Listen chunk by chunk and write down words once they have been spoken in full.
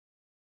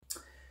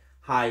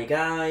Hi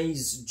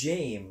guys,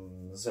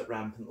 James at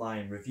Rampant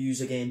Lion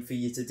Reviews again for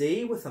you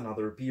today with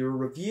another beer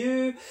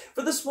review.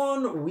 For this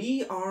one,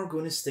 we are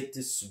going to stick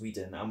to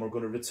Sweden and we're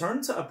going to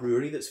return to a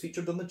brewery that's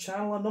featured on the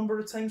channel a number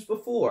of times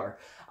before.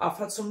 I've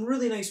had some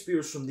really nice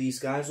beers from these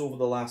guys over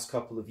the last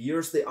couple of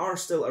years. They are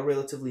still a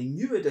relatively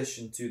new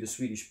addition to the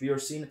Swedish beer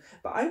scene,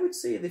 but I would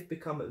say they've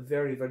become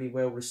very, very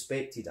well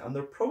respected, and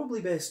they're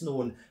probably best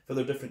known for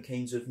their different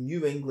kinds of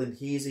New England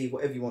hazy,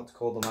 whatever you want to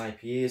call them,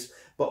 IPAs,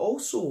 but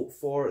also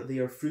for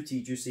their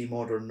fruity, juicy,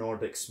 modern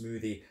Nordic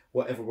smoothie,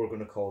 whatever we're going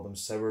to call them,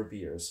 sour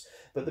beers.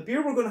 But the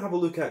beer we're going to have a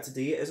look at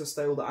today is a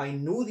style that I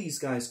know these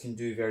guys can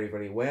do very,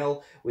 very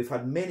well. We've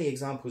had many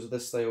examples of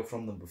this style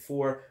from them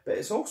before, but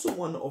it's also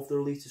one of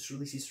their latest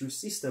releases through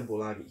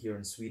Systembolaget here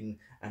in Sweden,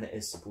 and it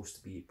is supposed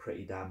to be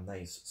pretty damn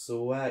nice.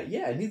 So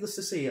yeah, needless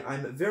to say,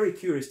 I'm very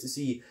curious to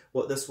see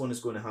what this one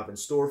is going to have in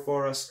store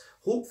for us.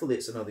 Hopefully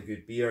it's another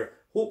good beer.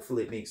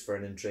 Hopefully it makes for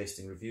an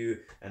interesting review,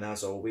 and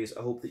as always,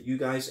 I hope that you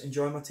guys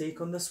enjoy my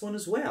take on this one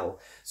as well.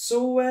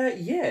 So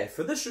yeah,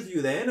 for this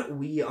review then,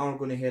 we are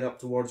going to head up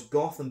towards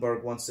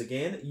Gothenburg once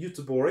again.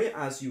 Göteborg,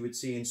 as you would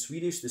say in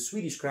Swedish, the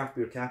Swedish craft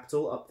beer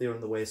capital up there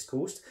on the west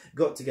coast.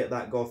 Got to get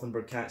that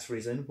Gothenburg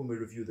catchphrase in when we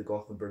review the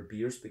Gothenburg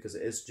beers, because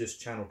it is just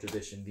channel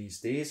tradition these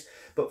days.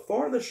 But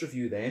for this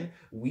review then,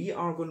 we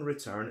are going to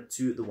return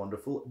to the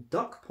wonderful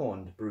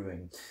DuckPond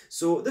Brewing.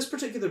 So this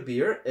particular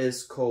beer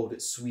is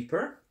called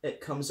Sweeper. It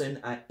comes in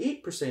at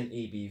 8%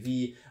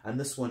 ABV, and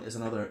this one is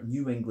another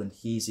New England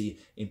Hazy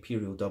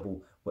Imperial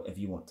Double, whatever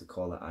you want to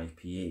call it,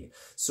 IPA.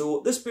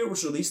 So this beer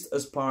was released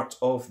as part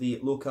of the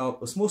Local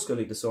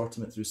Småskalig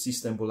assortment through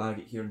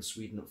Systembolaget here in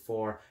Sweden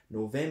for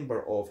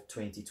November of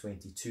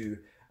 2022.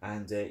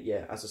 And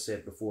yeah, as I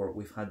said before,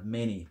 we've had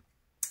many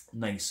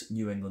nice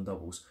New England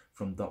doubles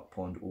from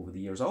DuckPond over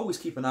the years. I always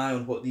keep an eye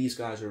on what these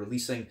guys are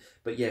releasing,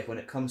 but yeah, when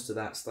it comes to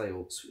that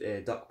style,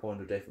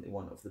 DuckPond are definitely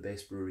one of the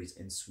best breweries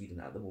in Sweden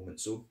at the moment,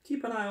 so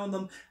keep an eye on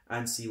them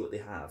and see what they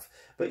have.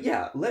 But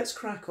yeah, let's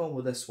crack on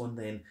with this one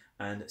then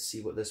and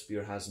see what this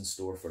beer has in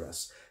store for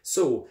us.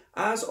 So,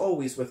 as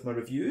always with my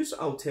reviews,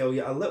 I'll tell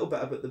you a little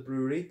bit about the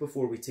brewery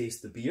before we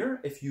taste the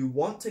beer. If you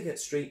want to get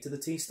straight to the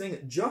tasting,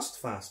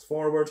 just fast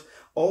forward.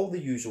 All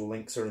the usual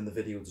links are in the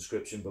video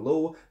description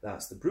below.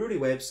 That's the brewery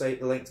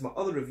website, the link to my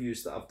other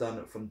reviews that I've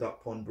done from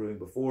DuckPond Brewing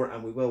before,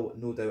 and we will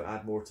no doubt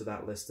add more to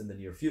that list in the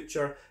near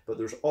future. But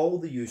there's all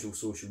the usual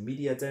social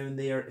media down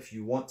there. If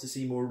you want to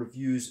see more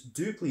reviews,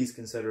 do please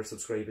consider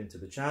subscribing to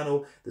the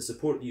channel. The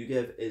support that you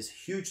give is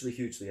hugely,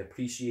 hugely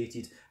appreciated.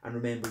 And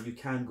remember, you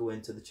can go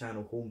into the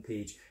channel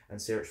homepage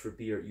and search for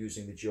beer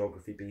using the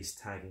geography-based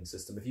tagging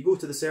system. If you go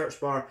to the search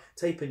bar,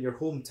 type in your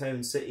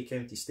hometown, city,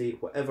 county,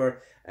 state,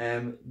 whatever,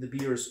 the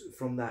beers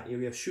from that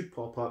area should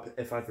pop up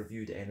if I've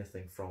reviewed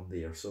anything from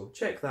there. So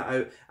check that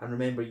out, and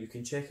remember, you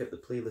can check out the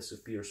playlist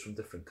of beers from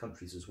different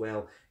countries as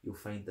well. You'll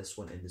find this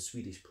one in the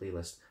Swedish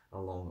playlist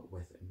along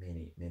with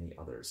many, many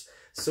others.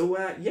 So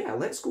yeah,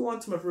 let's go on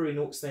to my brewery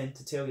notes then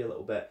to tell you a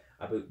little bit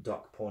about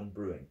DuckPond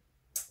Brewing.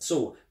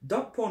 So,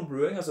 DuckPond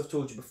Brewing, as I've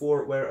told you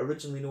before, were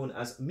originally known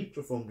as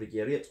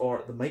Mikrofonbryggeriet,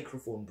 or the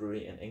Microphone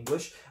Brewery in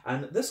English,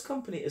 and this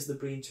company is the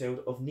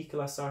brainchild of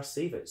Nicholas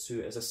Sarsevitz, who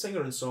is a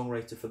singer and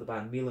songwriter for the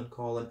band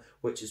Millencolin,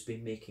 which has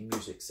been making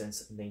music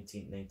since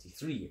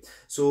 1993.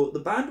 So, the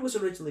band was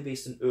originally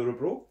based in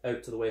Örebro,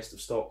 out to the west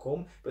of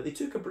Stockholm, but they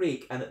took a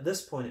break, and at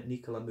this point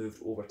Nikola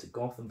moved over to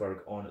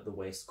Gothenburg on the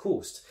west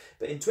coast.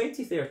 But in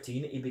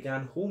 2013, he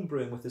began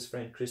homebrewing with his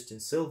friend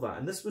Christian Silva,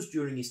 and this was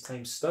during his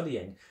time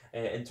studying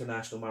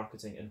international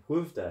marketing in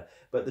Hovde.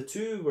 But the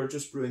two were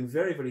just brewing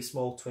very, very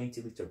small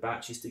 20-litre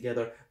batches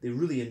together. They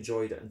really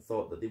enjoyed it and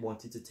thought that they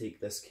wanted to take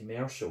this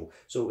commercial.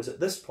 So it was at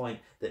this point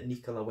that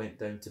Nikola went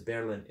down to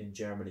Berlin in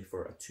Germany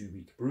for a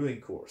 2-week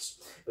brewing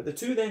course. But the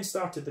two then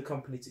started the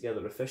company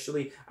together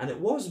officially, and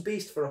it was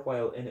based for a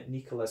while in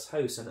Nikola's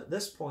house, and at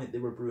this point they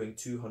were brewing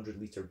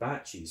 200-litre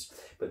batches.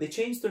 But they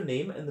changed their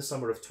name in the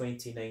summer of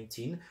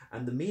 2019,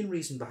 and the main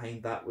reason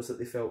behind that was that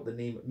they felt the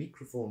name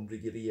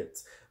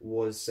Mikrofonbryggeriet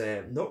was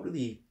not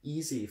really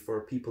easy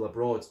for people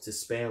abroad to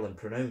spell and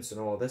pronounce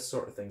and all this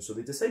sort of thing, so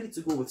they decided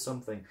to go with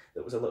something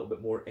that was a little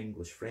bit more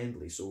English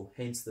friendly, so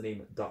hence the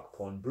name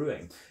DuckPond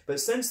Brewing. But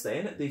since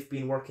then they've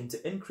been working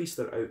to increase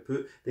their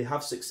output. They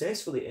have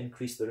successfully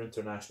increased their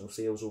international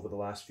sales over the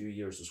last few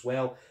years as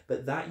well,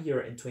 but that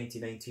year in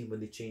 2019, when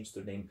they changed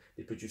their name,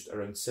 they produced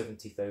around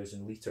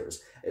 70,000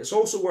 litres. It's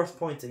also worth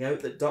pointing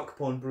out that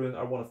DuckPond Brewing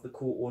are one of the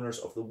co-owners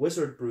of the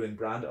Wizard Brewing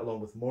brand,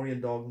 along with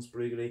Morgendagens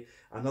Brewery,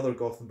 another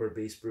Gothenburg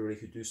based brewery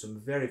who do some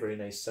very, very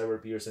nice sour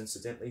beers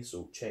incidentally,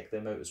 so check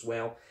them out as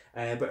well.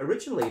 But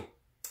originally,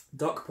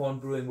 DuckPond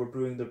Brewing were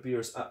brewing their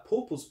beers at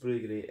Popels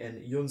Brewery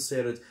in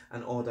Jonsered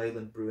and Odd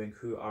Island Brewing,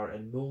 who are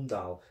in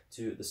Mölndal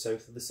to the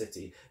south of the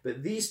city.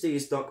 But these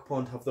days,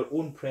 DuckPond have their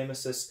own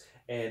premises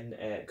in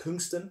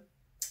Kungston,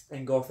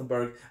 in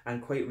Gothenburg,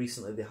 and quite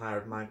recently they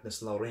hired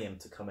Magnus Laurén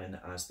to come in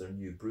as their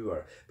new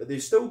brewer. But they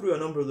still brew a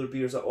number of their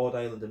beers at Odd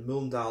Island and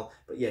Mölndal,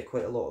 but yeah,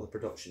 quite a lot of the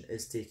production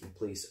is taking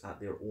place at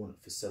their own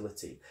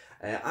facility.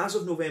 As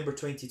of November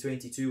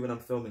 2022, when I'm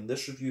filming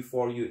this review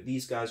for you,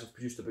 these guys have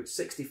produced about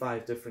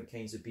 65 different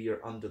kinds of beer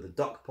under the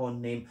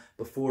DuckPond name.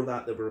 Before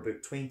that, there were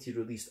about 20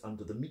 released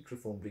under the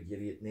Microphone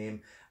Bryggeriet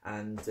name,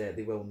 and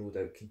they will no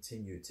doubt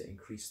continue to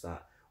increase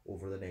that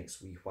over the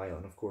next wee while.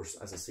 And of course,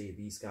 as I say,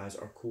 these guys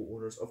are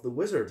co-owners of the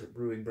Wizard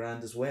Brewing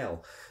brand as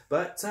well.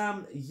 But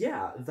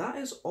yeah, that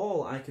is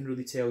all I can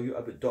really tell you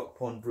about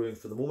DuckPond Brewing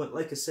for the moment.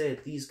 Like I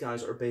said, these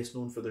guys are best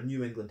known for their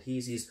New England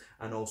hazies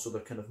and also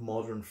their kind of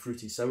modern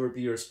fruity sour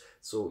beers.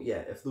 So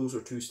yeah, if those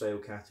are two style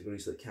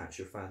categories that catch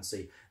your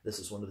fancy, this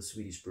is one of the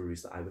Swedish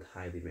breweries that I would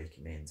highly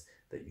recommend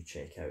that you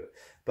check out.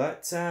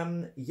 But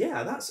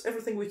yeah, that's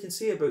everything we can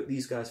say about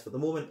these guys for the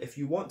moment. If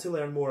you want to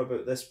learn more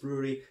about this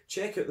brewery,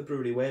 check out the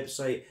brewery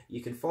website.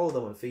 You can follow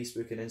them on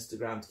Facebook and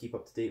Instagram to keep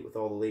up to date with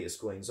all the latest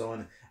goings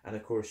on. And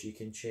of course, you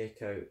can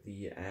check out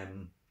the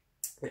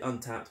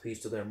Untappd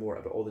page to learn more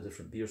about all the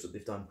different beers that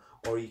they've done,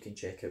 or you can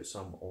check out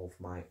some of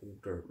my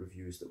older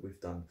reviews that we've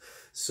done.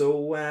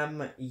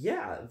 So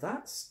yeah,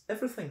 that's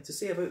everything to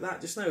say about that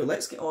just now.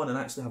 Let's get on and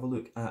actually have a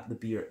look at the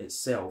beer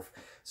itself.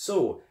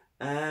 So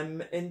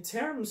in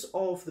terms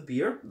of the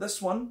beer,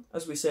 this one,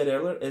 as we said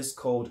earlier, is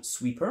called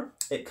Sweeper.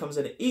 It comes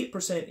in at 8%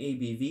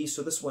 ABV,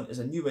 so this one is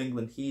a New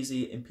England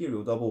Hazy,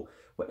 Imperial Double,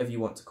 whatever you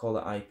want to call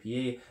it,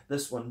 IPA.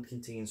 This one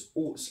contains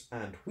oats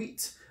and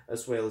wheat,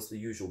 as well as the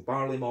usual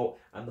barley malt,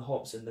 and the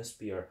hops in this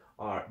beer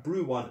are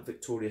Brew 1,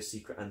 Victoria's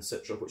Secret and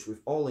Citra, which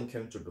we've all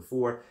encountered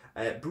before.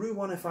 Brew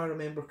 1, if I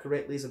remember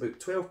correctly, is about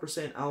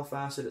 12% alpha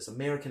acid. It's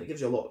American. It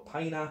gives you a lot of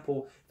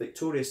pineapple.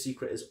 Victoria's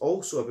Secret is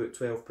also about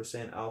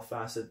 12% alpha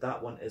acid.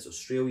 That one is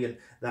Australian.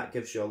 That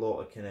gives you a lot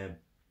of kind of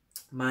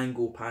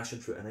mango, passion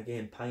fruit, and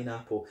again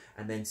pineapple.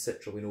 And then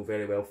Citra, we know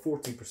very well,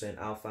 14%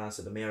 alpha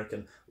acid,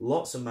 American,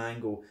 lots of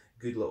mango,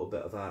 good little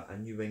bit of a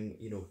New England,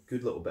 you know,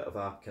 good little bit of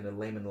a kind of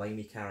lemon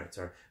limey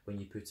character when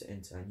you put it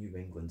into a New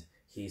England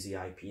hazy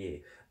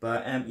IPA.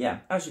 But yeah,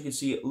 as you can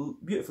see,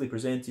 beautifully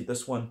presented.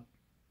 This one,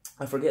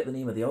 I forget the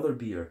name of the other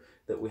beer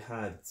that we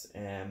had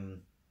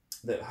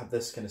that had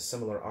this kind of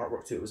similar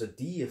artwork to it. It was a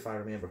D, if I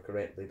remember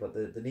correctly, but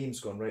the name's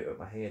gone right out of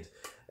my head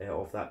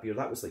of that beer.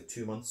 That was like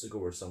 2 months ago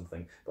or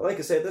something. But like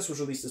I said, this was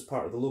released as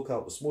part of the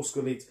Lokallt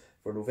Småskaligt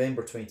for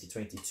November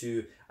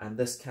 2022, and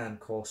this can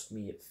cost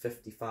me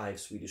 55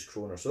 Swedish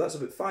kronor. So that's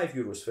about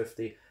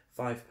 €5.50,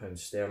 £5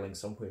 sterling,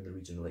 somewhere in the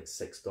region of like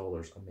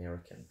 $6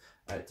 American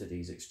at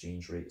today's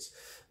exchange rates.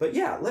 But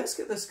yeah, let's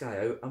get this guy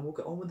out and we'll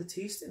get on with the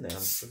tasting then.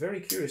 I'm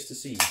very curious to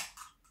see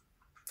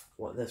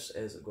what this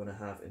is going to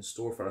have in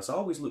store for us. I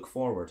always look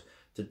forward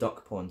to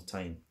DuckPond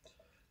time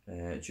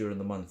during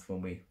the month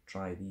when we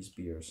try these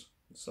beers.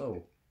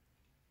 So,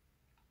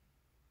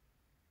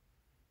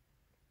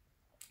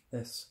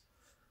 this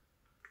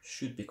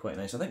should be quite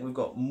nice. I think we've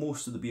got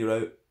most of the beer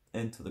out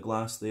into the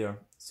glass there,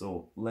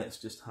 so let's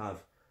just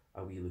have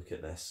a wee look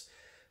at this.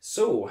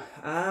 So,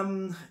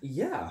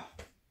 yeah,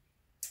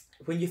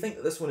 when you think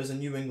that this one is a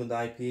New England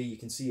IPA, you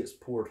can see it's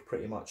poured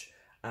pretty much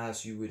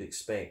as you would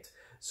expect.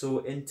 So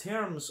in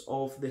terms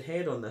of the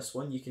head on this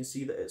one, you can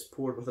see that it's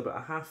poured with about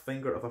a half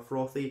finger of a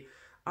frothy,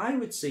 I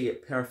would say a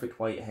perfect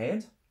white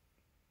head.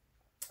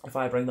 If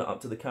I bring that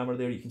up to the camera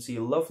there, you can see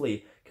a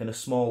lovely kind of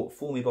small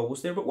foamy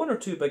bubbles there, but one or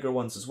two bigger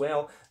ones as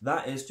well.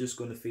 That is just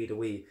going to fade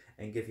away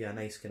and give you a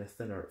nice kind of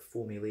thinner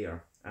foamy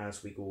layer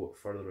as we go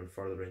further and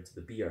further into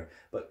the beer.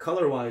 But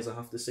colour-wise, I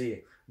have to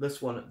say,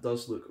 this one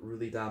does look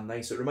really damn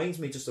nice. It reminds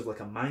me just of like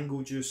a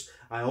mango juice.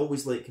 I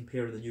always like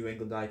comparing the New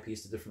England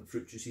IPAs to different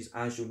fruit juices,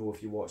 as you'll know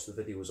if you watch the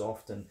videos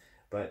often.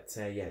 But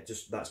yeah,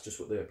 that's just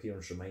what the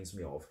appearance reminds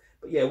me of.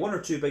 But yeah, one or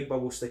two big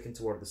bubbles sticking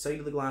toward the side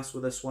of the glass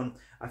with this one.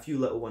 A few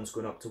little ones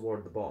going up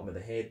toward the bottom of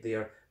the head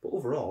there. But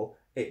overall,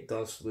 it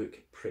does look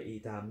pretty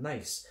damn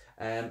nice.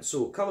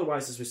 So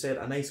colour-wise, as we said,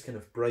 a nice kind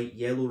of bright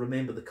yellow.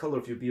 Remember, the colour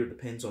of your beer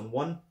depends on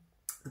one,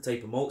 the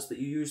type of malts that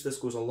you use. This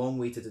goes a long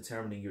way to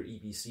determining your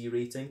EBC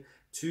rating.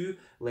 2,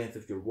 length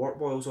of your wort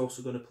boil is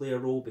also going to play a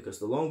role, because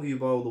the longer you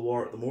boil the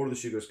wort, the more the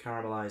sugars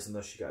caramelise, and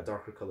thus you get a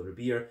darker colour of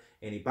beer.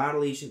 Any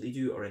barrel aging they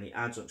do or any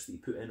adjuncts that you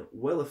put in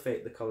will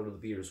affect the colour of the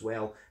beer as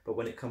well, but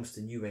when it comes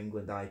to New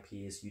England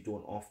IPAs, you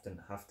don't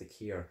often have to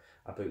care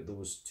about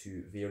those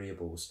two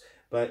variables.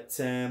 But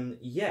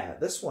yeah,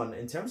 this one,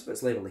 in terms of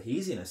its level of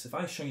haziness, if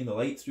I shine the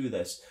light through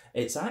this,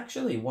 it's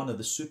actually one of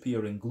the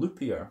soupier and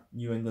gloopier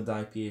New England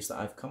IPAs that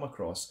I've come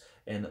across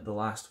in the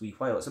last wee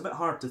while. It's a bit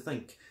hard to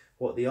think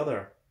what the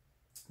other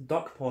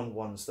DuckPond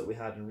ones that we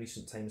had in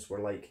recent times were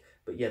like,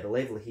 but yeah, the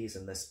level of haze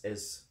in this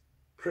is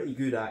pretty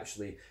good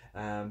actually,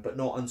 but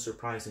not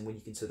unsurprising when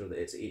you consider that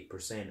it's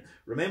 8%.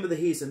 Remember, the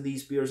haze in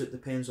these beers, it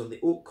depends on the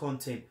oak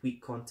content,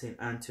 wheat content,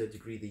 and to a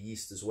degree the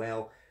yeast as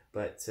well.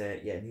 But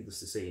yeah, needless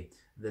to say,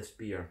 this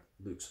beer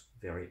looks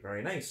very,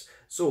 very nice.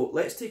 So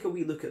let's take a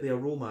wee look at the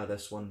aroma of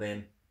this one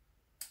then,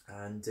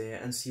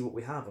 and see what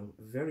we have. I'm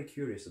very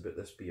curious about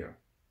this beer.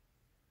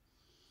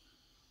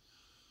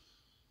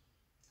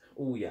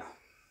 Oh yeah.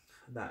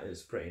 that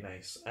is pretty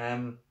nice.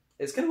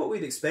 It's kind of what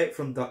we'd expect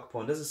from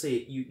DuckPond. As I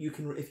say, you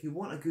can, if you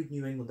want a good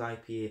New England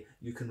IPA,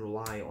 you can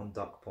rely on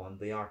DuckPond.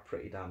 They are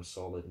pretty damn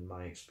solid in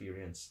my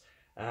experience.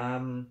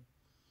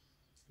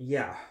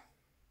 Yeah,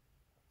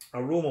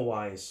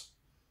 aroma-wise,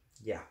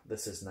 yeah,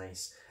 this is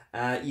nice.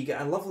 You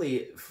get a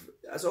lovely,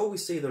 as I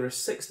always say, there are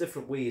 6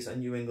 different ways a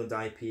New England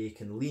IPA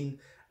can lean.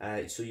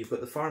 So you've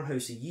got the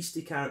farmhousey,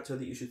 yeasty character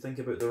that you should think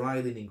about, the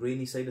rye leaning,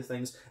 grainy side of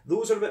things.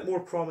 Those are a bit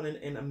more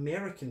prominent in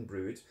American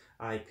brewed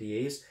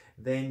IPAs.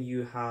 Then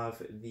you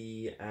have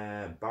the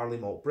barley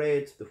malt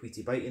bread, the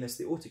wheaty bitiness,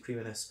 the oaty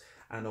creaminess,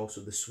 and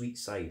also the sweet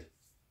side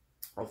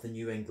of the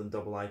New England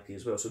double IPA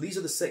as well. So these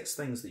are the 6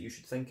 things that you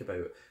should think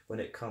about when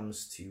it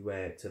comes to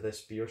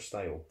this beer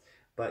style.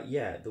 But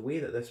yeah, the way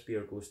that this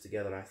beer goes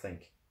together, I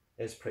think,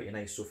 is pretty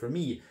nice. So for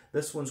me,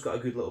 this one's got a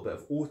good little bit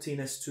of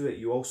oatiness to it.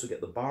 You also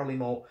get the barley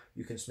malt,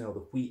 you can smell the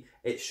wheat.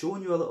 It's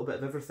showing you a little bit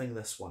of everything,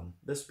 this one.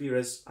 This beer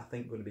is, I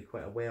think, going to be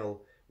quite a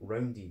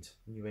well-rounded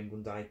New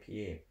England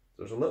IPA.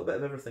 There's a little bit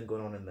of everything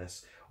going on in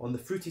this. On the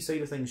fruity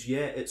side of things,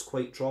 yeah, it's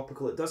quite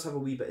tropical. It does have a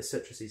wee bit of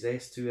citrusy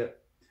zest to it,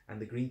 and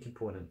the green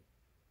component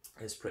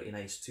is pretty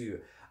nice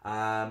too.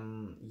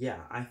 Yeah,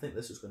 I think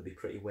this is going to be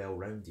pretty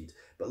well-rounded.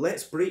 But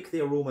let's break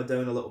the aroma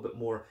down a little bit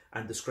more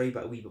and describe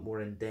it a wee bit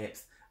more in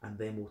depth, and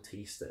then we'll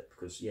taste it.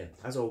 Because yeah,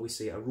 as I always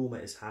say, aroma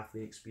is half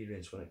the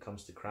experience when it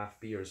comes to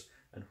craft beers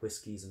and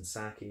whiskies and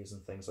sakes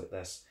and things like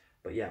this.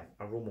 But yeah,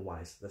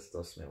 aroma-wise, this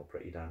does smell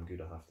pretty damn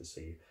good, I have to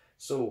say.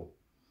 So,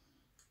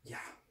 yeah,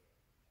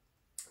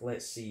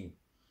 let's see.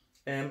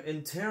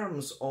 In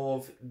terms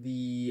of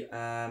the,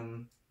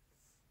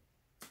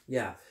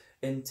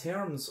 in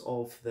terms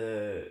of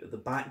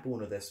the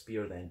backbone of this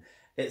beer then,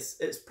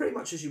 it's pretty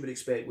much as you would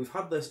expect. We've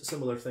had this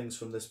similar things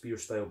from this beer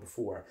style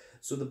before.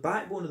 So the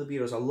backbone of the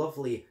beer is a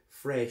lovely,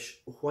 fresh,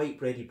 white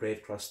bready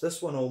bread crust.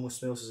 This one almost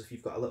smells as if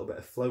you've got a little bit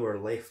of flour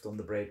left on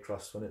the bread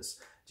crust when it's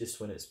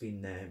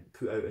been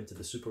put out into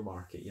the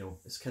supermarket. You know,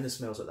 it kind of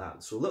smells like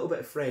that. So a little bit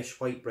of fresh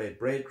white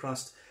bread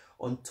crust.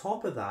 On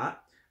top of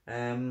that,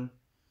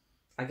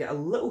 I get a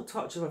little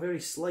touch of a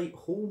very slight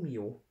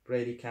wholemeal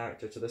bready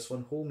character to this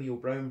one, wholemeal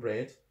brown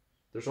bread.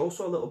 There's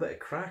also a little bit of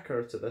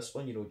cracker to this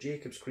one, you know,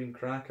 Jacob's cream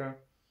cracker.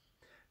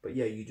 But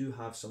yeah, you do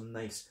have some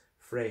nice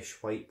fresh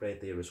white bread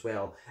there as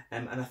well.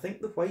 And I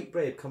think the white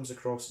bread comes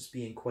across as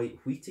being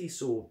quite wheaty,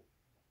 so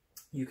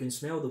you can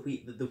smell the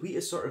wheat. The wheat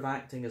is sort of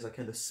acting as a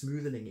kind of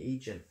smoothing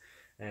agent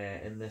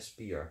in this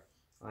beer,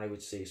 I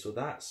would say. So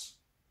that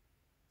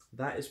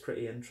is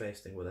pretty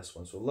interesting with this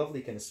one. So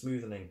lovely kind of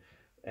smoothing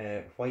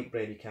white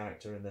bready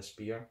character in this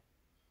beer.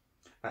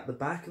 At the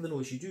back of the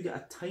nose, you do get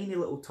a tiny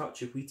little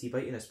touch of wheaty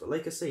bitiness, but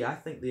like I say, I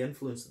think the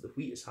influence that the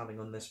wheat is having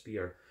on this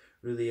beer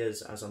really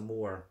is as a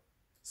more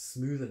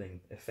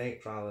smoothing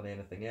effect rather than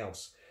anything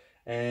else.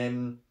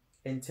 In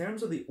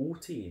terms of the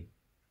oaty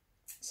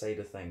side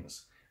of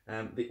things,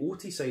 the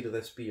oaty side of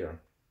this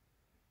beer,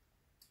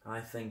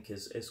 I think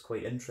is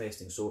quite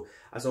interesting. So,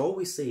 as I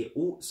always say,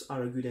 oats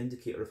are a good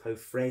indicator of how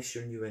fresh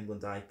your New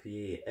England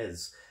IPA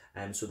is.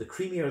 So the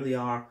creamier they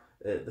are,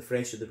 the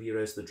fresher the beer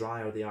is, the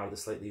drier they are, the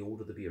slightly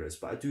older the beer is.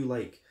 But I do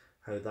like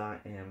how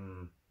that,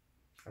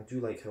 I do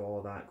like how all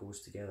of that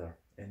goes together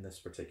in this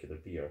particular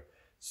beer.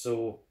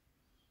 So,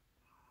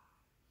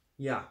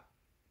 yeah,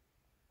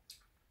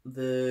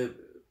 the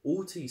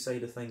oaty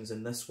side of things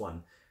in this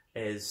one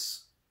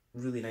is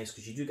really nice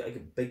because you do get a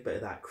big bit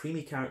of that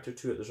creamy character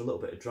to it. There's a little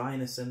bit of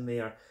dryness in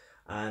there,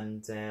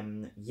 and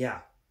yeah,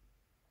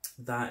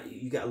 that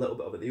you get a little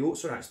bit of it. The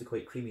oats are actually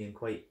quite creamy and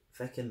quite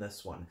thick in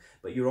this one,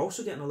 but you're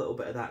also getting a little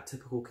bit of that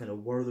typical kind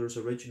of Werther's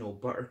Original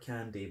butter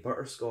candy,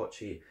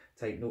 butterscotchy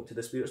type note to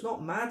this beer. It's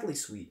not madly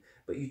sweet,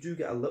 but you do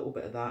get a little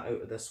bit of that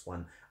out of this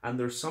one. And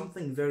there's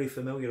something very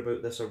familiar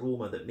about this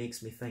aroma that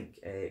makes me think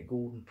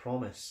Golden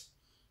Promise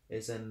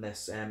is in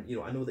this. You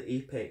know, I know that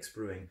Apex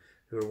Brewing,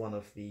 who are one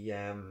of the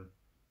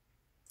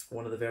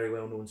very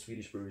well-known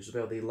Swedish brewers as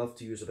well, they love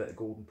to use a bit of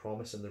Golden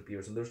Promise in their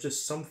beers, and there's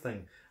just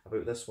something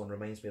about this one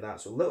reminds me of that.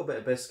 So a little bit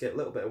of biscuit, a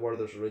little bit of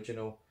Werther's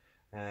Original.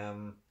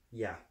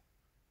 Yeah,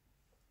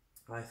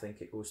 I think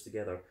it goes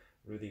together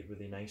really,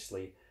 really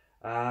nicely.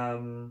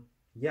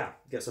 Yeah,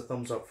 gets a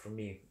thumbs up from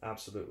me,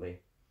 absolutely.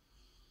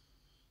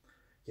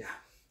 Yeah,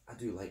 I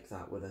do like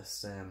that with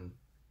this.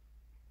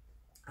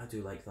 I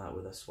do like that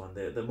with this one.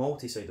 The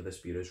malty side of this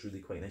beer is really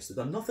quite nice. They've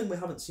done nothing we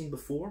haven't seen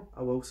before,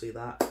 I will say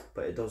that,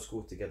 but it does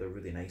go together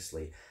really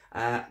nicely.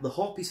 The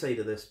hoppy side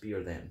of this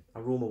beer then,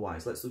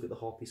 aroma-wise, let's look at the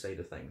hoppy side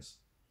of things.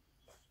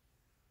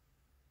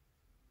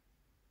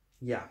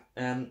 Yeah,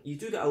 you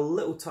do get a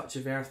little touch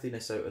of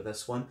earthiness out of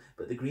this one,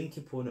 but the green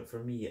component for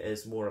me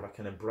is more of a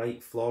kind of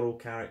bright floral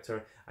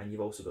character, and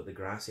you've also got the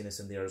grassiness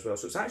in there as well.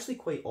 So it's actually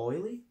quite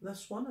oily,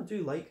 this one. I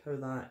do like how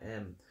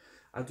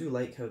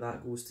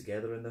that goes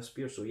together in this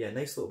beer. So yeah,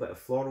 nice little bit of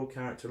floral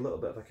character, a little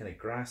bit of a kind of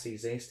grassy,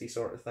 zesty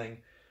sort of thing.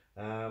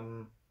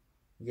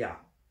 Yeah,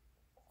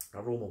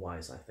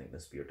 aroma-wise, I think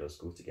this beer does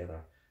go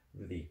together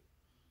really,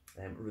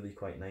 really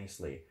quite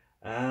nicely.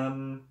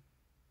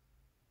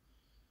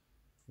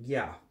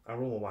 yeah,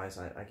 aroma wise,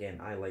 I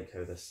like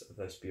how this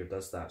beer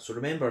does that. So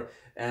remember,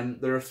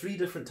 there are 3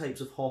 different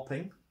types of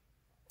hopping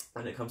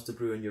when it comes to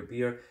brewing your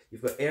beer.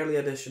 You've got early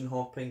addition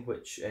hopping,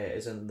 which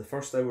is in the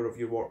first hour of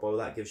your wort boil.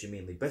 That gives you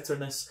mainly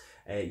bitterness.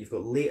 You've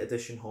got late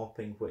addition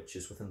hopping, which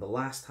is within the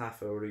last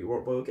half hour of your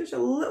wort boil. It gives you a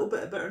little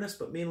bit of bitterness,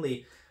 but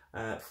mainly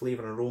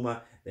flavour and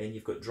aroma. Then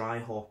you've got dry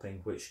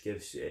hopping, which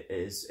gives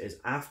is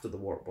after the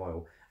wort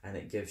boil, and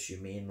it gives you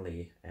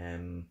mainly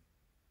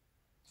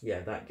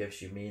that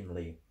gives you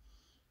mainly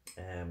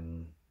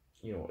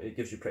it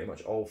gives you pretty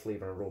much all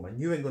flavour and aroma.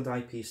 New England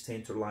IPAs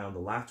tend to rely on the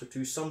latter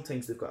two.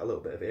 Sometimes they've got a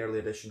little bit of early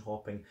addition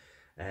hopping.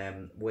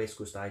 West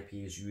Coast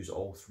IPAs use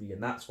all 3,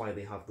 and that's why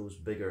they have those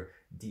bigger,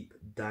 deep,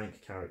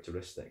 dank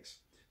characteristics.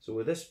 So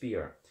with this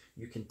beer,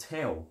 you can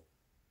tell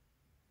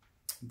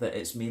that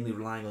it's mainly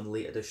relying on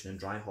late addition and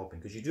dry hopping,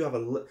 because you do have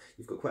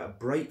you've got quite a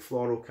bright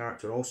floral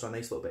character, also a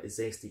nice little bit of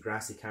zesty,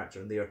 grassy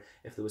character in there.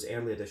 If there was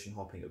early addition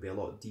hopping, it would be a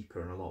lot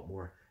deeper and a lot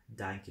more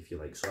dank, if you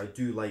like. So I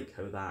do like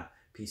how that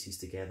pieces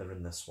together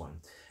in this one.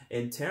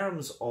 In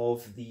terms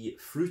of the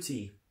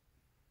fruity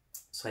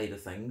side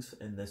of things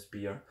in this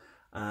beer,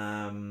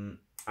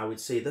 I would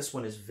say this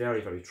one is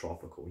very, very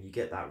tropical. You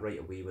get that right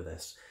away with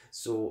this.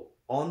 So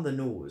on the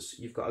nose,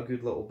 you've got a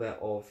good little bit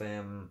of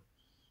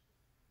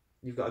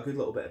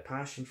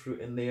passion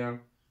fruit in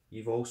there.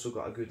 You've also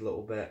got a good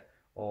little bit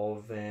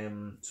of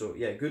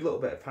good little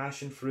bit of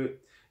passion fruit.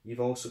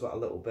 You've also got a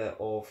little bit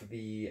of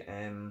the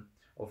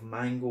of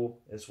mango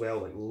as well,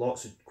 like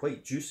lots of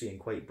quite juicy and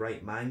quite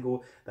bright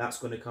mango. That's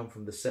going to come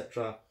from the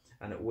Citra,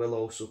 and it will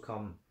also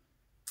come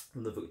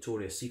from the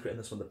Victoria's Secret. In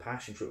this one, the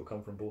passion fruit will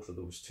come from both of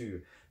those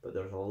too, but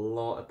there's a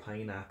lot of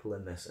pineapple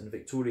in this, and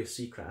Victoria's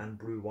Secret and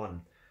Brew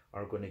 1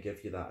 are going to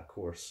give you that, of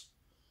course.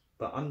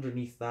 But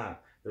underneath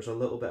that, there's a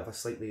little bit of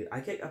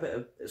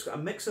it's got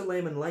a mix of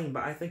lemon lime,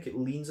 but I think it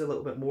leans a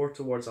little bit more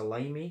towards a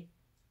limey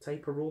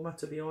type aroma,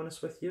 to be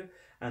honest with you,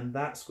 and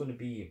that's going to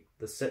be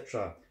the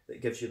Citra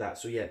that gives you that.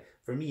 So yeah,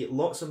 for me,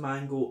 lots of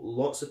mango,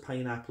 lots of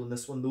pineapple in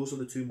this one. Those are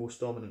the 2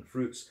 most dominant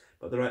fruits,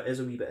 but there is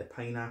a wee bit of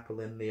pineapple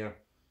in there,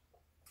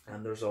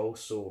 and there's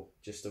also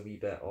just a wee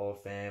bit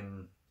of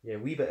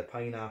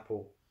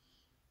pineapple.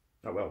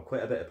 Well,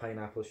 quite a bit of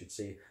pineapple, I should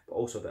say, but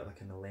also a bit of a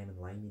kind of lemon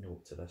limey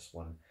note to this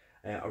one.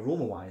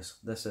 Aroma wise,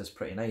 this is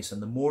pretty nice,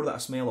 and the more that I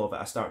smell of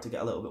it, I start to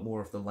get a little bit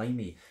more of the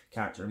limey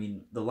character. I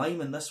mean, the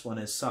lime in this one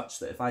is such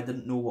that if I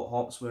didn't know what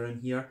hops were in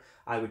here,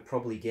 I would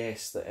probably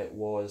guess that it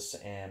was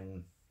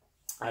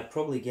I'd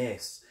probably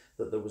guess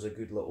that there was a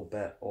good little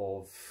bit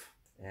of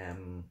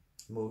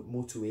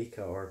Motueka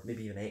or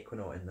maybe even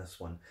Equinaut in this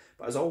one.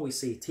 But as I always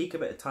say, take a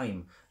bit of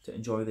time to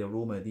enjoy the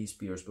aroma of these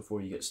beers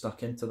before you get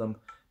stuck into them.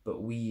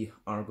 But we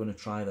are going to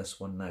try this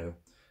one now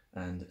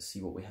and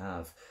see what we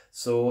have.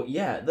 So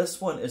yeah, this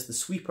one is the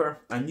Sweeper,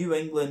 a New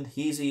England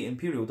Hazy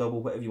Imperial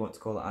Double, whatever you want to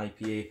call it,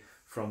 IPA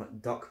from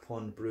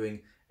DuckPond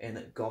Brewing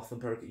in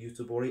Gothenburg,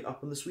 Göteborg,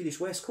 up on the Swedish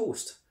west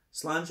coast.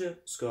 Slange,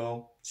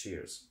 skål,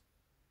 cheers.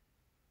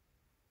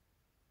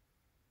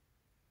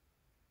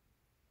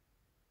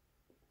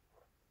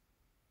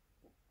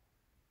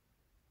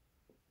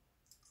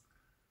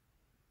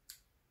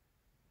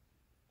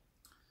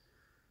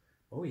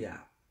 Oh yeah,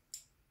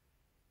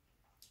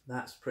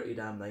 that's pretty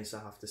damn nice, I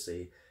have to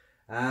say.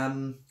 I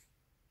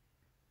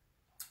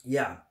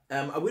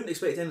wouldn't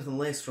expect anything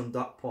less from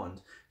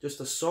DuckPond.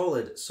 Just a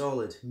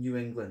solid New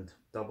England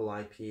double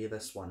IPA,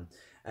 this one.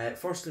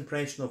 First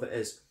impression of it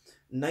is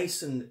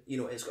nice, and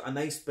it's got a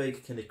nice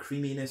big kind of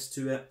creaminess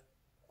to it.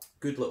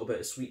 Good little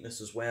bit of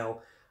sweetness as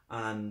well.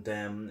 And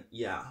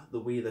the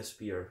way this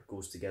beer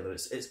goes together,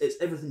 it's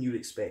everything you'd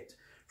expect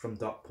from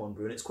DuckPond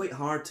Brewing. It's quite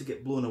hard to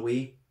get blown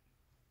away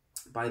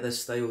by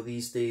this style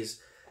these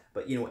days,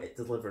 but it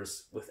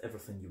delivers with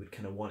everything you would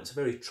kind of want. It's a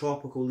very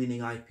tropical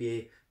leaning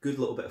IPA, good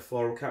little bit of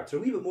floral character, a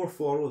wee bit more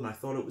floral than I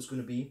thought it was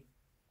going to be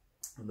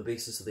on the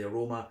basis of the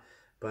aroma,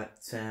 but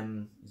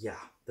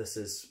this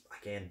is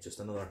again just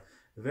another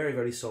very,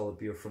 very solid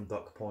beer from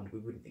DuckPond. We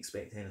wouldn't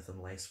expect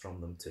anything less from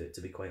them,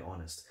 to be quite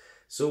honest.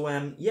 So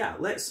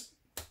let's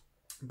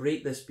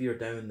break this beer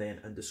down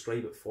then and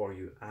describe it for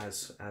you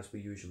as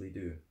we usually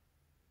do.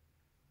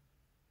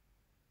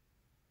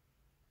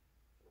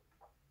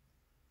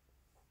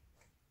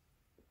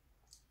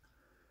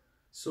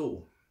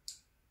 So,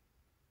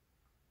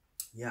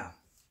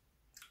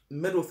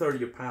 middle third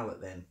of your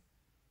palate then,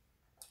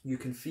 you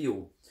can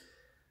feel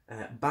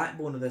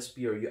backbone of this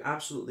beer, you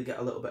absolutely get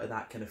a little bit of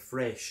that kind of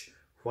fresh,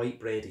 white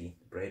bready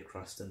bread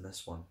crust in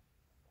this one.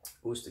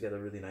 Goes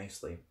together really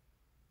nicely.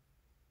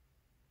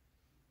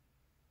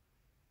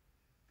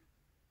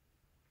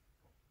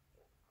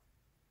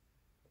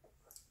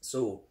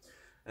 So,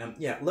 a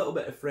little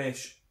bit of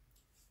fresh,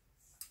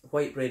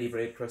 white bready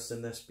bread crust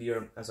in this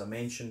beer, as I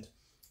mentioned.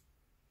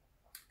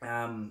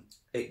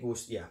 It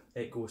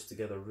goes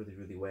together really,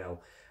 really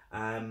well.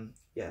 A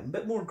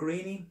bit more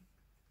grainy,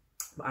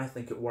 but I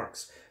think it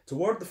works.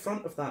 Toward the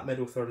front of that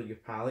middle third of your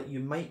palate, you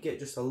might get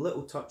just a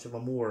little touch of a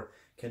more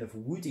kind of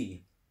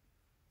woody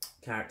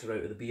character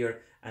out of the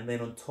beer, and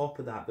then on top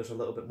of that there's a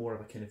little bit more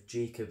of a kind of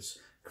Jacob's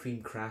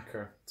cream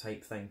cracker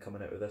type thing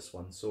coming out of this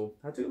one. So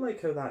I do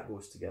like how that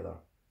goes together.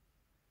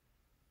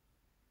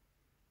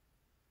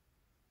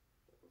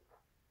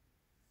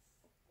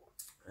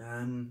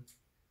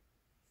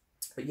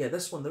 But yeah,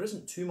 this one, there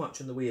isn't too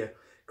much in the way of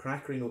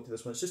crackery note to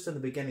this one. It's just in the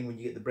beginning when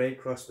you get the bread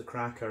crust, the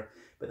cracker,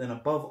 but then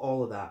above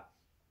all of that,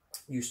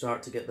 you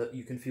start to get that,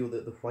 you can feel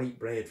the white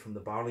bread from the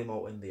barley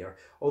malt in there.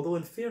 Although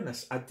in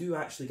fairness, I do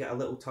actually get a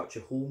little touch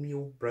of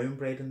wholemeal brown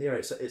bread in there.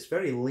 It's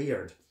very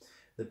layered,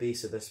 the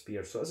base of this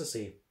beer. So as I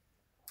say,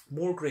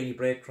 more grainy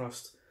bread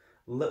crust,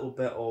 a little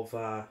bit of,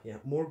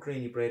 more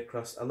grainy bread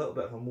crust, a little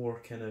bit of a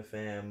more kind of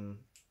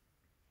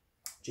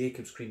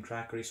Jacob's cream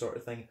crackery sort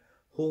of thing,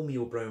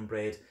 wholemeal brown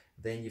bread,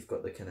 then you've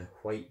got the kind of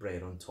white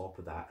bread on top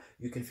of that.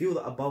 You can feel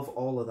that above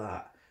all of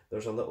that,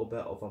 there's a little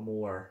bit of a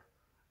more,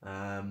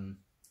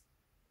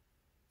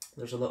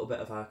 there's a little bit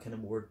of a kind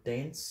of more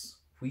dense,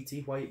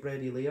 wheaty, white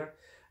bready layer.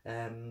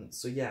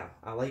 So yeah,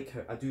 I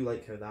do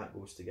like how that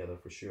goes together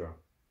for sure.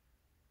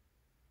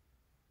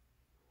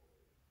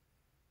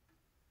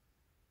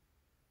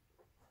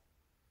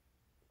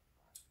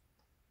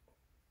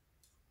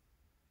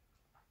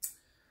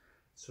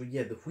 So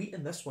yeah, the wheat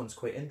in this one's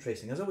quite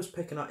interesting. As I was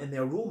picking up in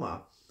the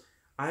aroma,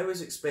 I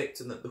was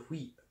expecting that the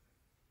wheat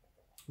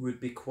would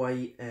be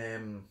quite,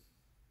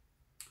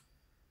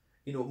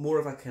 you know, more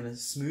of a kind of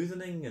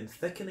smoothening and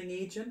thickening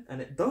agent,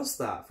 and it does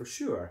that for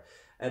sure.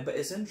 But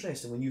it's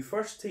interesting, when you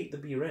first take the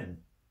beer in,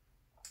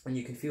 and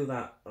you can feel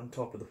that on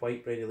top of the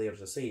white bready layer,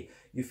 as I say,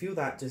 you feel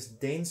that just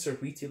denser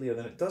wheaty layer,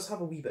 then it does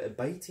have a wee bit of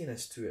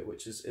bitiness to it,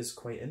 which is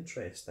quite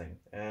interesting.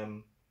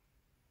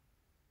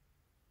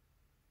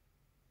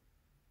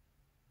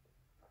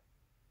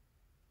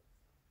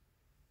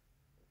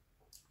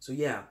 So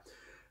yeah,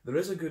 there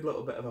is a good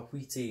little bit of a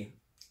wheaty,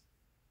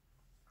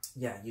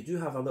 yeah, you do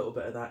have a little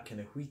bit of that kind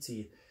of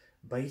wheaty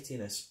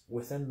bitiness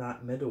within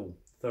that middle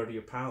third of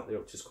your palate there,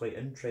 which is quite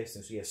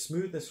interesting. So yeah,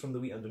 smoothness from the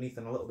wheat underneath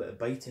and a little bit of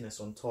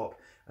bitiness on top,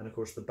 and of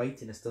course the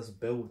bitiness does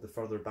build the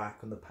further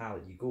back on the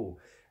palate you go.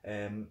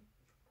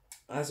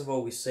 As I've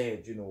always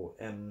said, you know,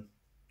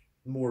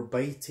 more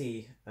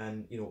bitey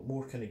and, you know,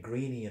 more kind of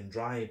grainy and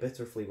dry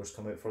bitter flavours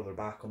come out further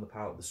back on the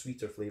palate, the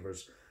sweeter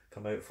flavours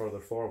come out further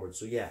forward.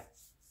 So yeah,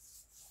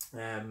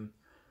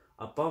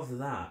 above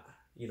that,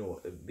 you know,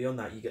 beyond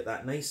that, you get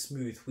that nice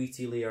smooth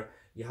wheaty layer.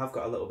 You have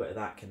got a little bit of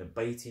that kind of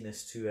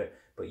bitiness to it,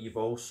 but you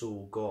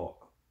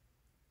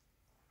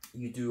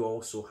do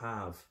also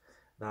have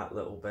that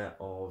little bit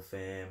of,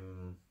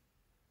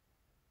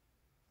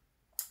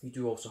 you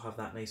do also have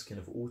that nice kind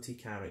of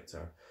oaty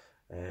character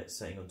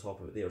sitting on top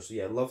of it there. So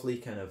yeah, lovely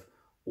kind of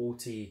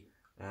oaty,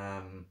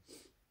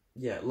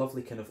 yeah,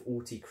 lovely kind of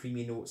oaty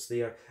creamy notes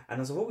there.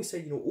 And as I've always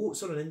said, you know,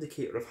 oats are an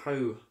indicator of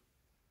how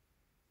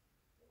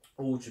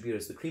old your beer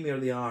is. The creamier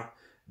they are,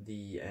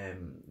 the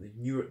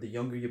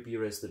younger your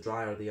beer is, the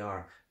drier they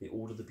are, the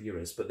older the beer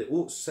is. But the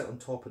oats sit on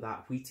top of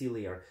that wheaty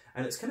layer,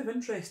 and it's kind of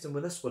interesting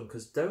with this one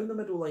because down the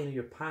middle line of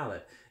your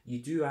palate, you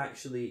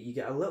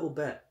get a little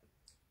bit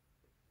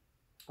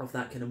of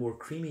that kind of more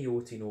creamy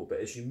oaty note. But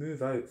as you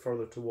move out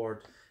further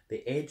toward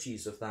the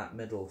edges of that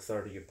middle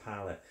third of your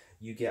palate,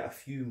 you get a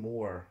few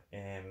more.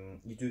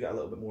 You do get a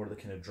little bit more of the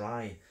kind of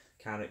dry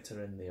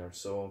character in there.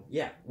 So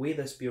yeah, way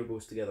this beer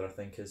goes together, I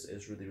think,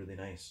 is really, really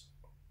nice.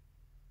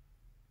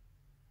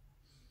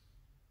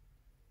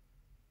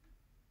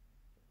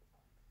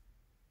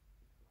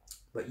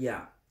 But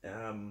yeah,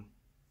 it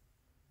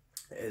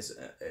is,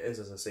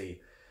 as I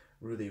say,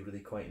 really, really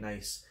quite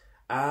nice.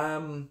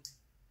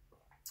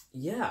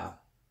 Yeah,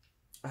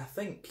 I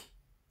think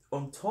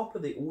on top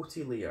of the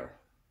oaty layer,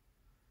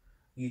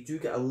 you do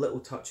get a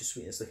little touch of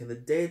sweetness. Like in the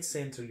dead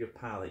centre of your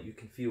palate, you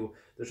can feel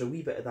there's a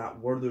wee bit of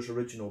that Werther's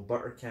Original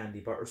butter candy,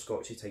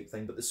 butterscotchy type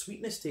thing, but the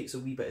sweetness takes a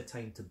wee bit of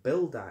time to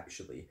build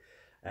actually.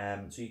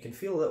 So you can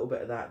feel a little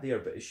bit of that there,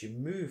 but as you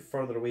move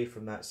further away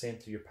from that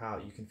centre of your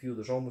palate, you can feel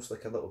there's almost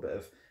like a little bit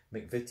of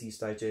McVitie's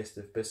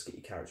digestive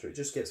biscuity character. It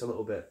just gets a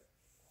little bit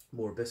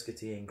more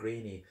biscuity and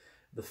grainy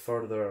the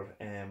further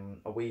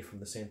away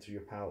from the centre of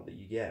your palate that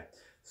you get.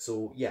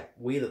 So yeah,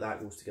 way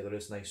that goes together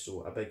is nice,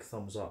 so a big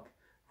thumbs up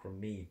from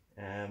me.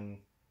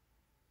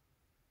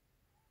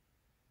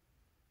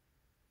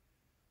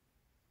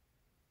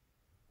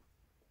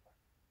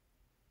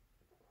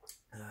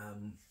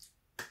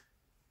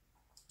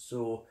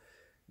 So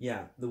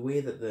yeah, the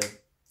way that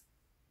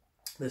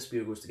this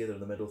beer goes together in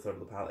the middle third of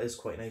the palate is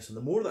quite nice, and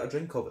the more that I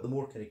drink of it, the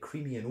more kind of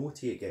creamy and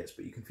oaty it gets,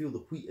 but you can feel the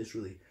wheat is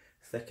really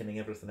thickening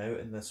everything out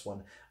in this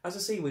one. As I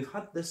say, we've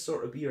had this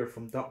sort of beer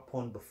from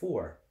DuckPond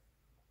before,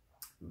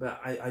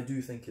 but I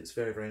do think it's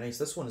very, very nice.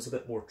 This one is a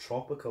bit more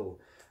tropical,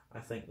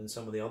 I think, than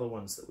some of the other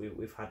ones that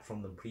we've had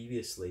from them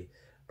previously.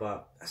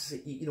 But as I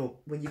say, you know,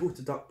 when you go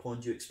to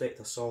DuckPond, you expect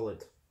a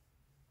solid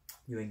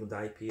New England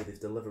IPA. They've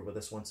delivered with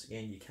this once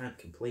again. You can't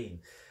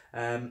complain.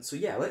 So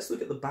yeah, let's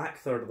look at the back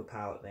third of the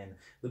palate then.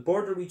 The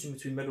border region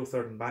between middle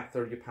third and back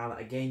third of your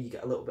palate, again, you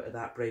get a little bit of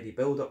that bready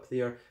build up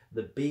there.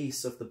 The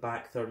base of the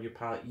back third of your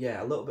palate,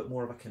 yeah, a little bit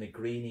more of a kind of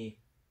grainy,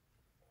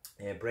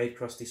 bread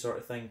crusty sort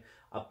of thing.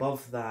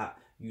 Above that,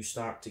 you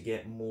start to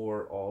get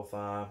more of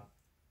a,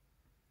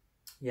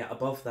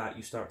 above that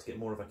you start to get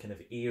more of a kind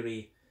of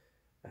airy,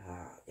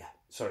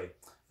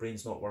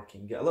 brain's not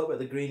working. You get a little bit of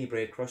the grainy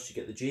bread crust, you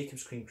get the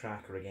Jacob's cream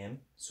cracker again,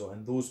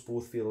 and those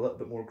both feel a little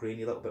bit more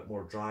grainy, a little bit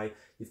more dry.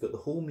 You've got the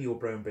wholemeal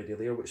brown bready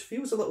layer, which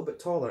feels a little bit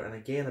taller and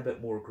again a bit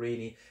more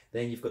grainy.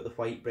 Then you've got the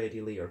white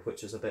bready layer,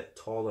 which is a bit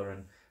taller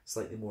and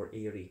slightly more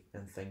airy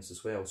and things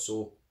as well.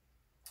 So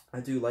I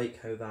do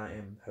like how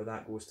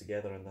that goes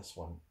together in this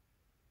one.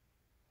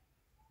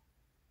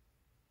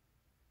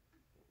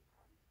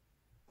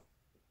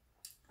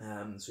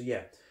 So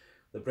yeah,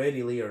 the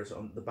bready layers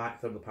on the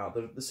back third of the palate,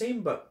 they're the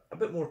same but a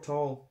bit more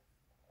tall,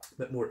 a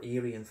bit more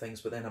airy and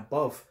things, but then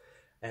above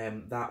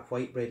that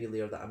white bready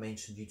layer that I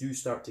mentioned, you do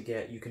start to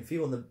get, you can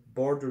feel in the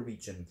border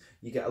region,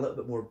 you get a little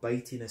bit more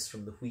bitiness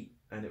from the wheat,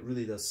 and it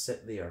really does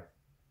sit there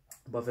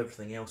above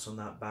everything else on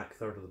that back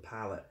third of the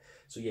palate.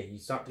 So yeah, you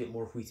start to get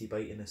more wheaty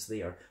bitiness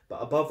there, but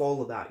above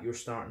all of that, you're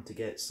starting to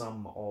get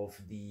some of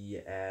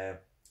the,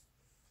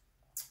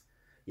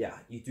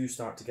 you do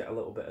start to get a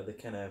little bit of the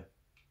kind of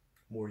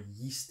more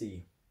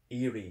yeasty,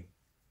 airy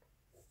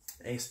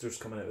esters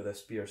coming out of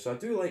this beer. So I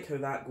do like how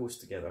that goes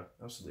together,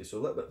 absolutely. So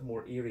a little bit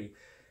more airy,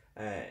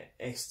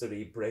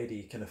 estery,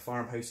 bready, kind of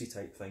farmhousey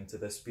type thing to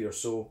this beer.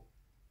 So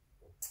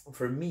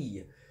for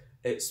me,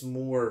 it's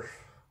more,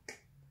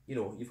 you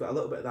know, you've got a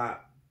little bit of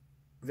that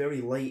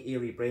very light,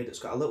 airy bread. It's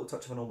got a little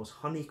touch of an almost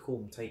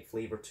honeycomb type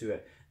flavour to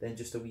it, then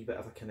just a wee bit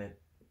of a kind of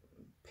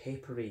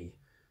peppery,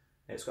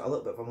 it's got a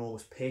little bit of an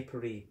almost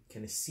peppery,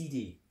 kind of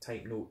seedy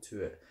type note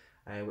to it.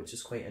 Which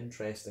is quite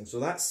interesting. So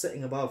that's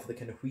sitting above the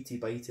kind of wheaty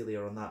bitey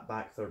layer on that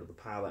back third of the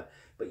palate.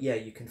 But yeah,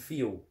 you can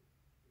feel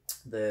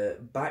the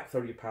back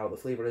third of your palate, the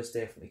flavour is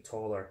definitely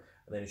taller,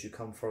 and then as you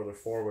come further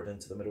forward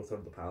into the middle third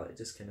of the palate, it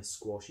just kind of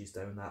squashes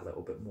down that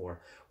little bit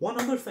more. One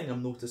other thing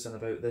I'm noticing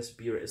about this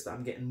beer is that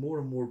I'm getting more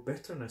and more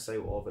bitterness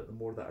out of it the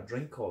more that I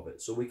drink of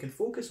it. So we can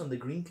focus on the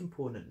green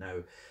component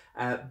now.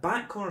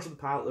 Back corners of the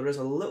palate, there is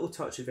a little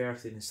touch of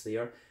earthiness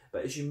there.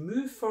 But as you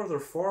move further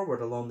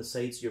forward along the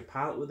sides of your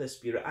palate with this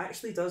beer, it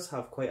actually does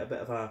have quite a bit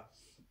of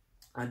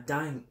a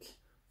dank,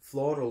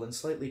 floral and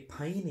slightly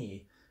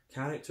piney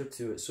character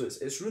to it. So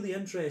it's really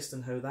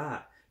interesting how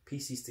that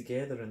pieces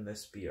together in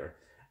this beer.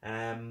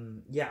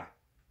 Yeah,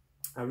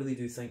 I really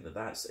do think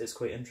that it's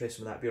quite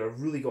interesting with that beer.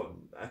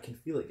 I can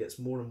feel it gets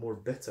more and more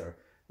bitter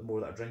the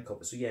more that I drink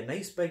of it. So yeah,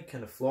 nice big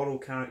kind of floral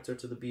character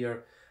to the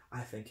beer.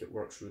 I think it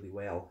works really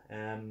well.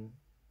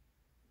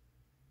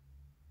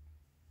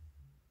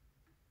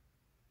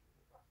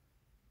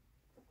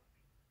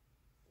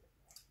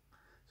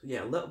 So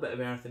yeah, a little bit of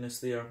earthiness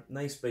there,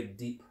 nice big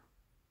deep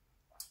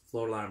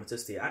floral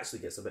aromaticity. It actually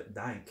gets a bit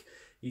dank.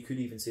 You could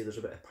even say there's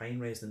a bit of pine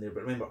resin in there,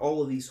 but remember,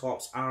 all of these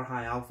hops are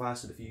high alpha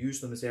acid. If you use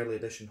them as early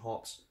addition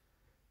hops,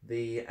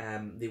 they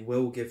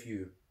will give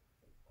you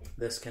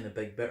this kind of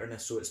big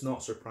bitterness, so it's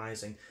not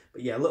surprising.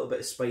 But yeah, a little bit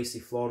of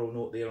spicy floral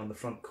note there on the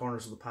front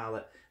corners of the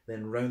palate,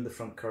 then round the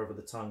front curve of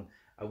the tongue,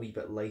 a wee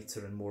bit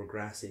lighter and more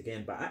grassy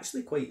again, but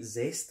actually quite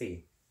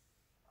zesty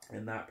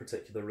in that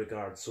particular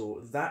regard.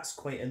 So that's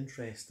quite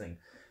interesting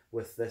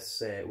with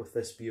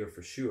this beer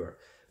for sure.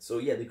 So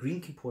yeah, the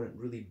green component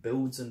really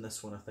builds in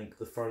this one, I think,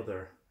 the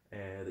further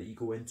that you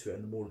go into it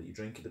and the more that you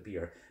drink of the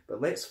beer. But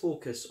let's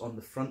focus on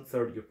the front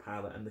third of your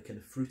palate and the kind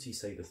of fruity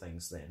side of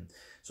things then.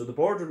 So the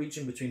border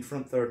region between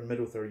front third and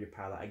middle third of your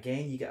palate,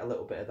 again, you get a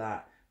little bit of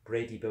that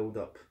bready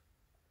build-up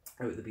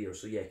out of the beer.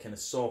 So yeah, kind of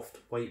soft,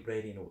 white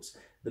bready notes.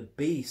 The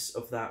base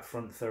of that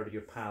front third of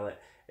your palate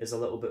is a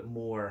little bit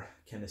more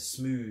kind of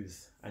smooth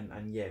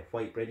and yeah,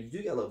 white bready. You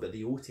do get a little bit of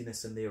the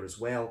oatiness in there as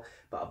well,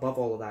 but above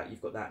all of that,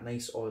 you've got that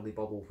nice oily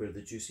bubble where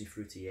the juicy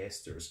fruity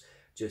esters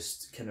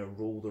just kind of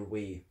roll their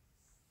way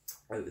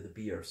out of the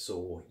beer.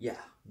 So yeah,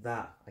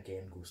 that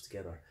again goes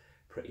together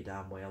pretty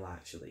damn well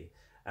actually.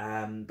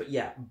 But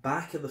yeah,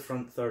 back of the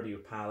front third of your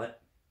palate,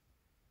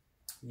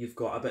 you've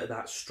got a bit of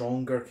that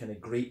stronger kind of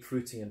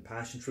grapefruity and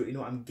passion fruit. You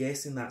know, I'm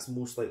guessing that's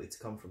most likely to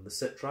come from the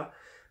Citra.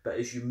 But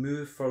as you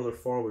move further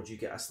forward, you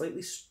get a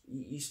slightly,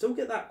 you still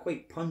get that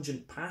quite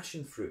pungent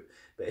passion fruit.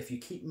 But if you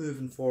keep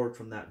moving forward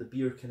from that, the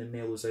beer kind of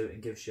mellows out and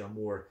gives you a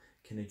more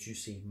kind of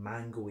juicy,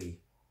 mango-y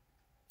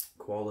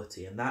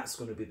quality. And that's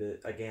going to be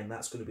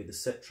that's going to be the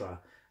Citra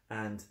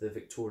and the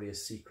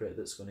Victoria's Secret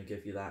that's going to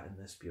give you that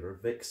in this beer, or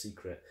Vic's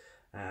Secret.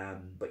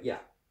 But yeah,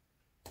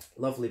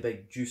 lovely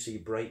big, juicy,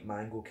 bright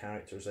mango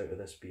characters out of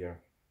this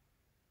beer.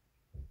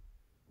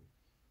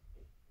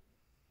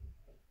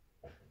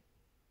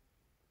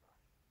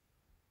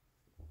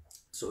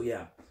 So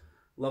yeah,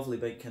 lovely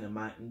big kind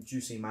of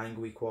juicy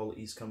mango-y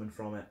qualities coming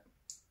from it.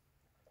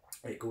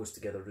 It goes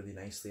together really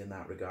nicely in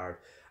that regard.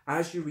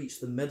 As you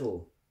reach the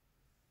middle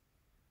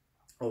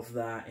of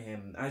that,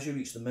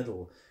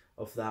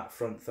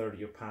 front third of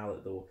your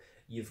palate, though,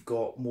 you've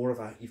got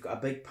a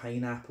big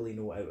pineapple-y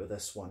note out of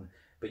this one.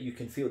 But you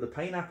can feel the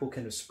pineapple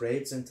kind of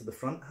spreads into the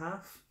front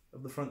half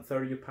of the front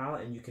third of your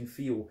palate, and you can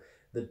feel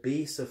the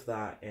base of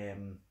that.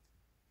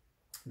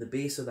 The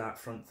base of that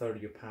front third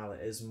of your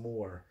palate is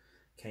more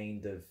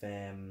kind of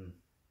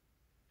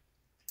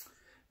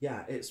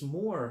yeah, it's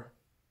more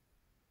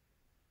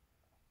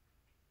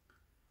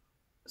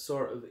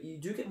sort of, you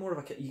do get more of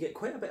a, you get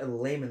quite a bit of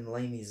lemon,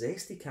 limey,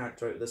 zesty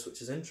character out of this,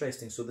 which is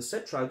interesting. So the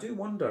Citra, I do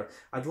wonder,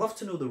 I'd love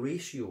to know the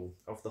ratio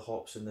of the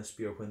hops in this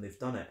beer when they've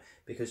done it,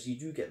 because you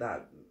do get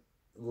that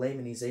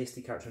lemony,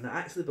 zesty character, and it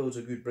actually builds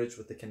a good bridge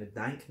with the kind of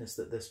dankness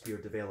that this beer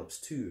develops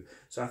too.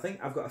 So I think,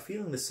 I've got a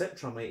feeling the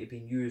Citra might have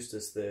been used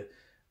as the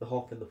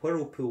hop in the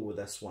whirlpool with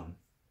this one.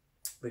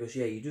 Because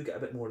yeah, you do get a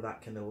bit more of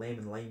that kind of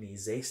lemon, limey,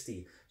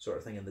 zesty sort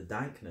of thing, and the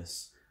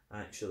dankness,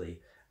 actually.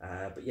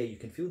 But yeah, you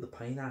can feel the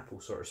pineapple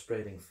sort of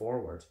spreading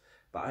forward.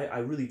 But I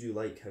really do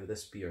like how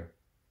this beer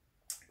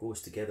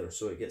goes together.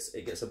 So it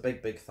gets a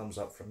big thumbs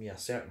up from me. I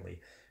certainly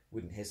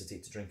wouldn't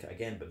hesitate to drink it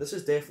again. But this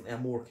is definitely a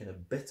more kind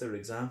of bitter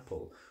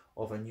example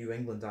of a New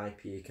England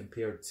IPA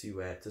compared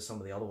to some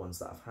of the other ones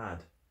that I've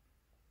had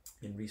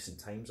in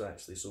recent times,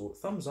 actually. So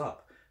thumbs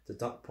up to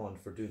DuckPond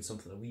for doing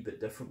something a wee bit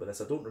different with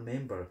this. I don't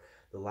remember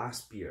the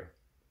last beer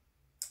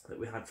that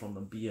we had from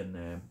them being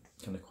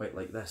kind of quite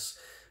like this.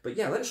 But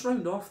yeah, let's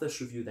round off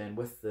this review then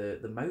with the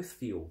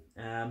mouthfeel.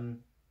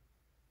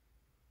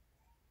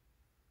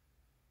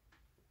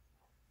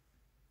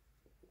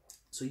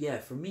 So yeah,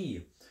 for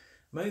me,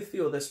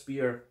 mouthfeel of this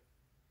beer,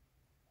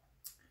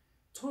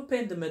 top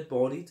end of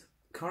mid-bodied.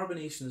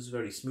 Carbonation is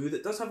very smooth.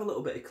 It does have a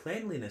little bit of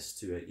cleanliness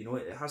to it. You know,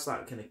 it has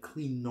that kind of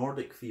clean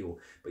Nordic feel,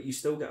 but you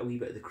still get a wee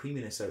bit of the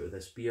creaminess out of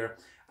this beer.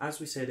 As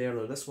we said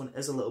earlier, this one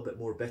is a little bit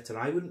more bitter.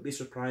 I wouldn't be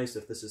surprised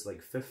if this is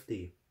like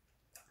 50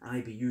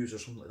 IBUs or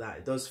something like that.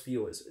 It does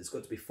feel it's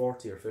got to be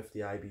 40 or 50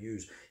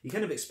 IBUs. You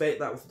kind of expect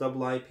that with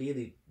double IPA.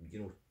 They, you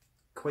know,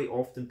 quite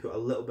often put a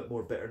little bit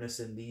more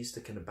bitterness in these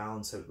to kind of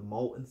balance out the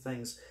malt and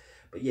things.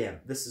 But yeah,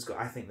 this has got,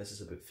 I think this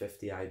is about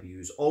 50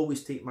 IBUs.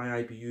 Always take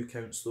my IBU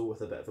counts though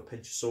with a bit of a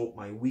pinch of salt,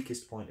 my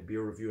weakest point of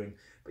beer reviewing.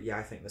 But yeah,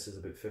 I think this is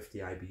about 50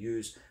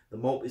 IBUs. The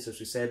malt base,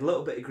 as we said, a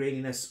little bit of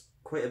graininess,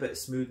 quite a bit of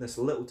smoothness,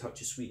 a little touch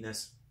of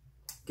sweetness.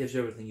 Gives you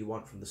everything you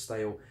want from the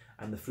style,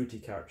 and the fruity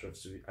character,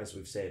 as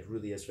we've said,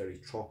 really is very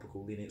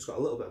tropical leaning. It's got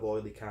a little bit of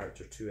oily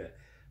character to it,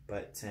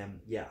 but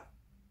yeah,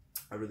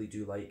 I really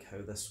do like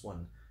how this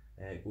one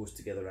goes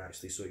together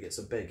actually, so it gets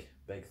a big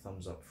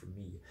thumbs up from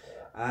me.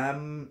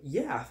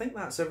 Yeah, I think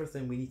that's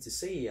everything we need to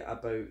say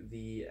about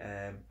the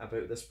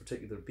about this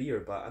particular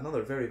beer, but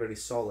another very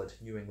solid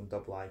New England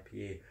double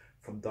IPA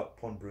from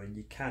DuckPond Brewing.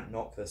 You can't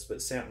knock this,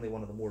 but certainly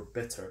one of the more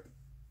bitter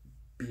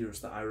beers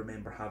that I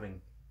remember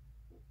having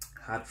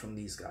had from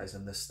these guys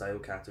in this style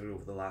category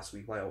over the last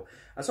wee while.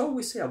 As I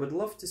always say, I would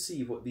love to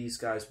see what these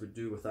guys would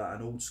do with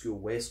an old school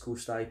West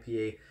Coast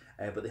IPA,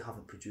 but they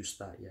haven't produced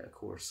that yet, of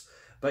course.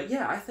 But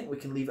yeah, I think we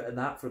can leave it at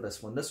that for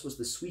this one. This was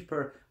the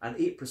Sweeper, an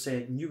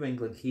 8% New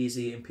England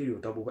Hazy, Imperial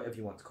Double, whatever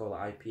you want to call it,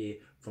 IPA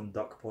from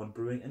DuckPond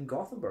Brewing in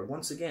Gothenburg.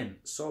 Once again,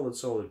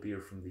 solid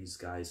beer from these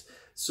guys.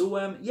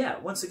 So yeah,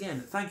 once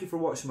again, thank you for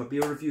watching my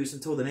beer reviews.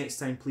 Until the next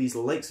time, please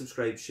like,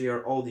 subscribe,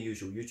 share, all the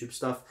usual YouTube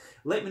stuff.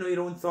 Let me know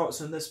your own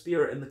thoughts on this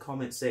beer in the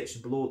comments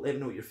section below. Let me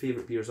know what your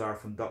favourite beers are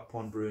from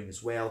DuckPond Brewing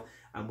as well.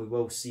 And we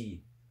will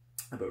see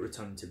about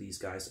returning to these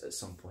guys at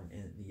some point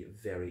in the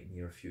very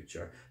near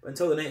future. But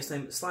until the next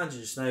time, Slanger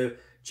just now.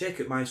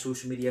 Check out my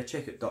social media,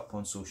 check out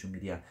DuckPond's social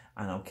media,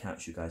 and I'll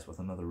catch you guys with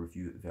another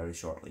review very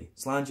shortly.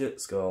 Slanger,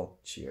 Skull,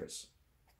 cheers.